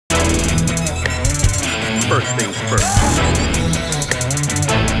First things first,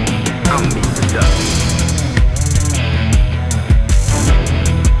 I'll meet the dust.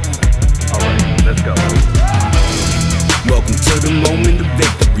 Alright, let's go. Welcome to the moment of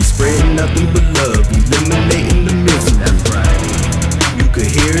victory, spreading nothing but love, eliminating the misery. That's right. You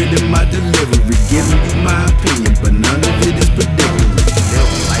could hear it in my delivery, giving you my opinion, but none of it is predictable.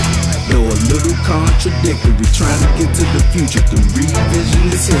 Though a little contradictory, trying to get to the future through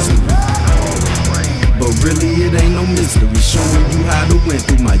revisionist history. But really it ain't no mystery, showing you how to win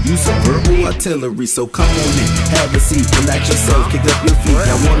through my use of verbal artillery. So come on in, have a seat, relax yourself, kick up your feet.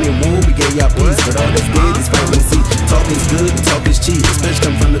 Y'all wanted war, we gave y'all peace, but all that's good is fight and see. Talk is good, and talk is cheap, especially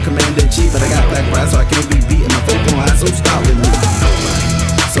come from the commander-in-chief. But I got black pride, so I can't be beaten. My faith on high, so stop with me.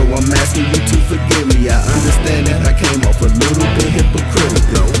 So I'm asking you to forgive me. I understand that I came off a little bit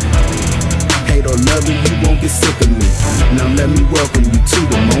hypocritical. Hate or love it, you won't get sick of me. Now let me welcome you to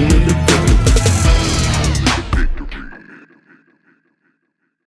the moment of victory.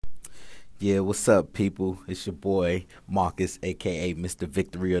 Yeah, what's up, people? It's your boy Marcus, aka Mr.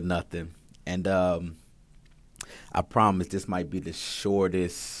 Victory or Nothing, and I promise this might be the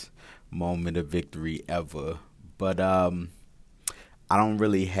shortest moment of victory ever. But I don't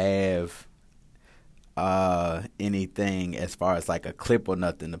really have anything as far as like a clip or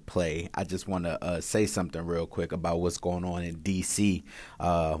nothing to play. I just want to say something real quick about what's going on in D.C.,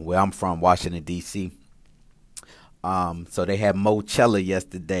 where I'm from, Washington, D.C. So they had Mochella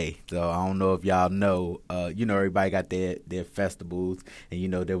yesterday. So I don't know if y'all know, everybody got their festivals,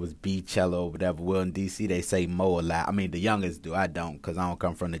 and there was Beachella or whatever. Well, in DC they say Mo a lot. I mean, the youngest do. I don't, because I don't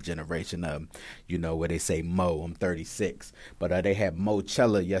come from the generation of, where they say Mo. I'm 36, but they had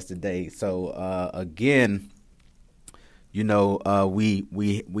Mochella yesterday. So again, we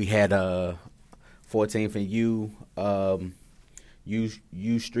had 14th and U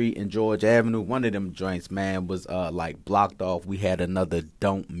Street and George Avenue. One of them joints, man, was like blocked off. We had another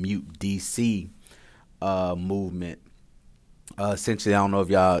Don't Mute DC movement. Essentially, I don't know if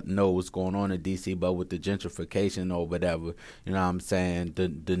y'all know what's going on in DC, but with the gentrification or whatever, you know what I'm saying,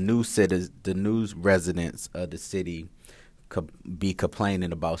 the new residents of the city could be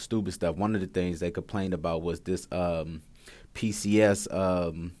complaining about stupid stuff. One of the things they complained about was this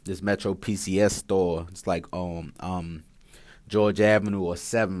PCS, this Metro PCS store. It's like George Avenue or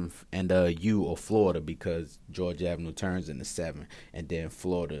 7th and U or Florida, because George Avenue turns into 7th and then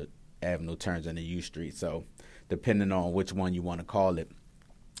Florida Avenue turns into U Street. So depending on which one you want to call it,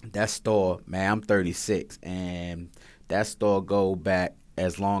 that store, man, I'm 36, and that store go back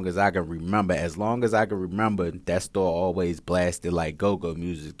as long as I can remember. As long as I can remember, that store always blasted like go-go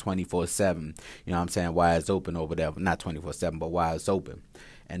music 24/7. You know what I'm saying? While it's open or whatever. Not 24/7, but while it's open.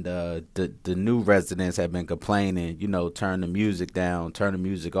 And the new residents have been complaining, turn the music down, turn the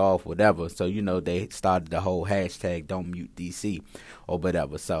music off, whatever. So, they started the whole hashtag Don't Mute DC or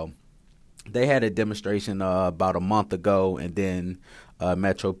whatever. So they had a demonstration about a month ago, and then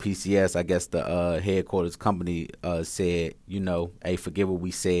Metro PCS, I guess the headquarters company, said, hey, forget what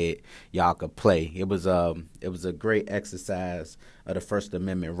we said, y'all could play. It was a great exercise of the First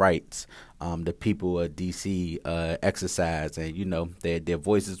Amendment rights. The people of DC exercised, and their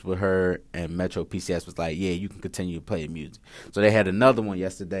voices were heard, and Metro PCS was like, yeah, you can continue to play music. So they had another one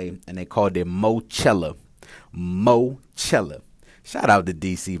yesterday, and they called it Mochella. Mochella. Shout out to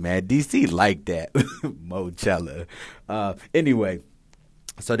DC, man. DC like that. Mochella. Anyway.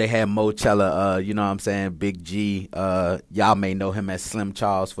 So they had Mochella, you know what I'm saying, Big G. Y'all may know him as Slim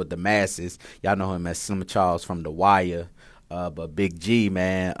Charles for the masses. Y'all know him as Slim Charles from The Wire. But Big G,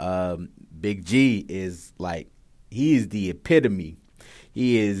 man, Big G is like, he is the epitome.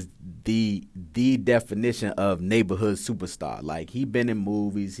 He is the definition of neighborhood superstar. Like, he been in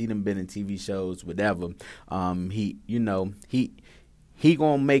movies, he done been in TV shows, whatever. He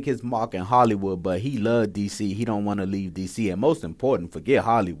gonna make his mark in Hollywood, but he love DC. He don't want to leave DC, and most important, forget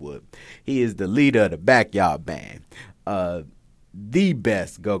Hollywood. He is the leader of the Backyard Band, the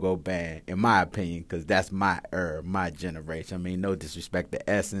best go-go band in my opinion, because that's my generation. I mean, no disrespect to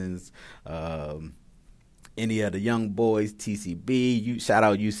Essence, any of the young boys, TCB. Shout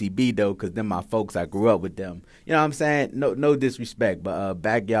out UCB though, because them my folks. I grew up with them. You know what I'm saying? No disrespect, but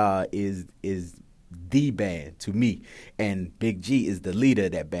Backyard is the band to me, and Big G is the leader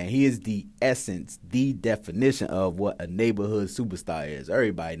of that band. He is the essence, the definition of what a neighborhood superstar is.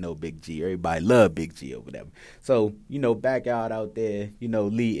 Everybody know Big G. Everybody love Big G or whatever. So, Backyard out there,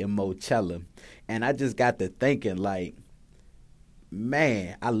 leading Mochella. And I just got to thinking, like,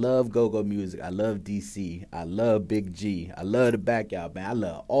 man, I love go-go music. I love DC. I love Big G. I love the Backyard Band. I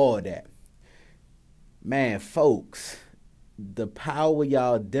love all that. Man, folks, the power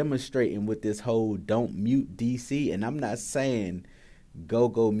y'all demonstrating with this whole don't mute DC, and I'm not saying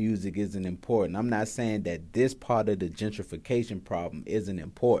go-go music isn't important. I'm not saying that this part of the gentrification problem isn't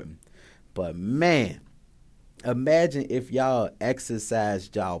important. But man, imagine if y'all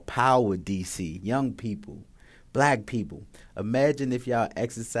exercised y'all power, DC, young people, black people. Imagine if y'all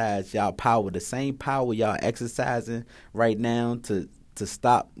exercise y'all power, the same power y'all exercising right now to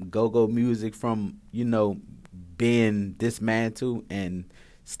stop go-go music from, being dismantled and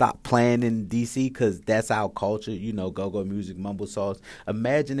stop playing in DC, because that's our culture, go-go music, mumble songs.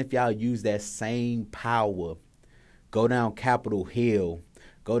 Imagine if y'all use that same power, go down Capitol Hill,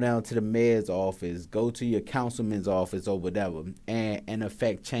 go down to the mayor's office, go to your councilman's office or whatever, and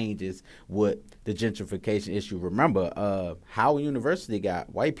affect changes with the gentrification issue. Remember, Howard University got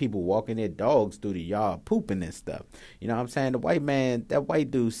white people walking their dogs through the yard, pooping and stuff. You know what I'm saying? That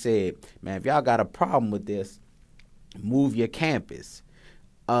white dude said, man, if y'all got a problem with this, move your campus.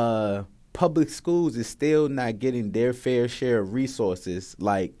 Public schools is still not getting their fair share of resources,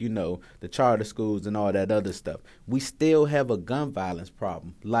 like, the charter schools and all that other stuff. We still have a gun violence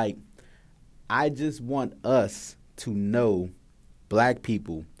problem. Like, I just want us to know, black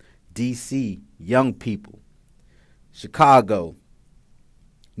people, DC, young people, Chicago,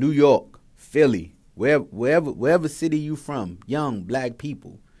 New York, Philly, wherever city you from, young black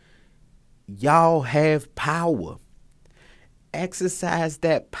people, y'all have power. Exercise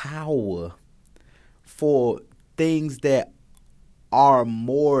that power for things that are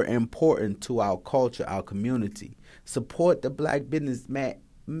more important to our culture, our community. Support the black business, man.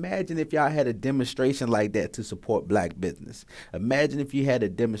 Imagine if y'all had a demonstration like that to support black business. Imagine if you had a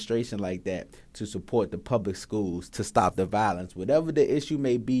demonstration like that to support the public schools, to stop the violence, whatever the issue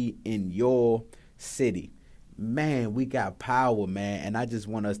may be in your city. Man, we got power, man, and I just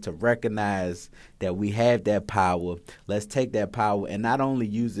want us to recognize that we have that power. Let's take that power and not only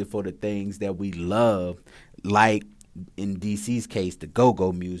use it for the things that we love, like in DC's case, the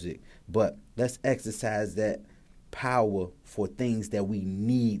go-go music, but let's exercise that power for things that we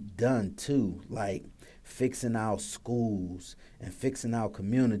need done too, like fixing our schools and fixing our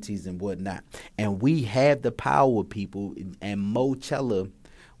communities and whatnot. And we have the power, people, and Mochella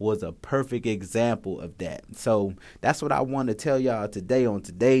was a perfect example of that. So that's what I want to tell y'all today on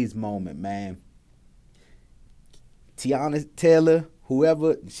today's moment, man. Tiana Taylor,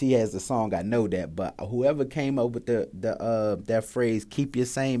 whoever, she has a song, I know that, but whoever came up with that phrase, keep your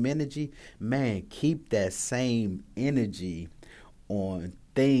same energy, man, keep that same energy on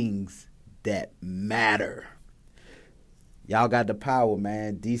things that matter. Y'all got the power,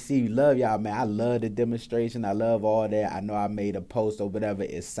 man. DC, love y'all, man. I love the demonstration. I love all that. I know I made a post or whatever.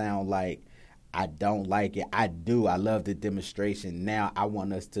 It sound like I don't like it. I do. I love the demonstration. Now I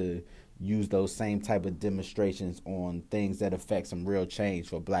want us to use those same type of demonstrations on things that affect some real change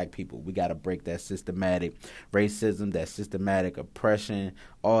for black people. We got to break that systematic racism, that systematic oppression,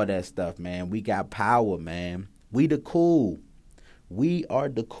 all that stuff, man. We got power, man. We the cool. We are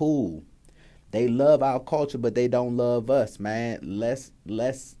the cool. They love our culture, but they don't love us, man. Let's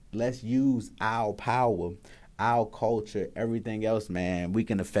use our power, our culture, everything else, man. We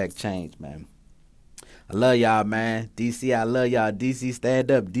can affect change, man. I love y'all, man. DC, I love y'all. DC,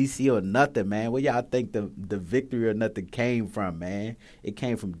 stand up. DC or nothing, man. Where y'all think the victory or nothing came from, man? It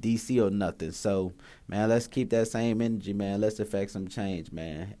came from DC or nothing. So, man, let's keep that same energy, man. Let's affect some change,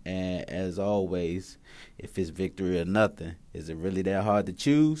 man. And as always, if it's victory or nothing, is it really that hard to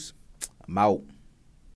choose? I'm out.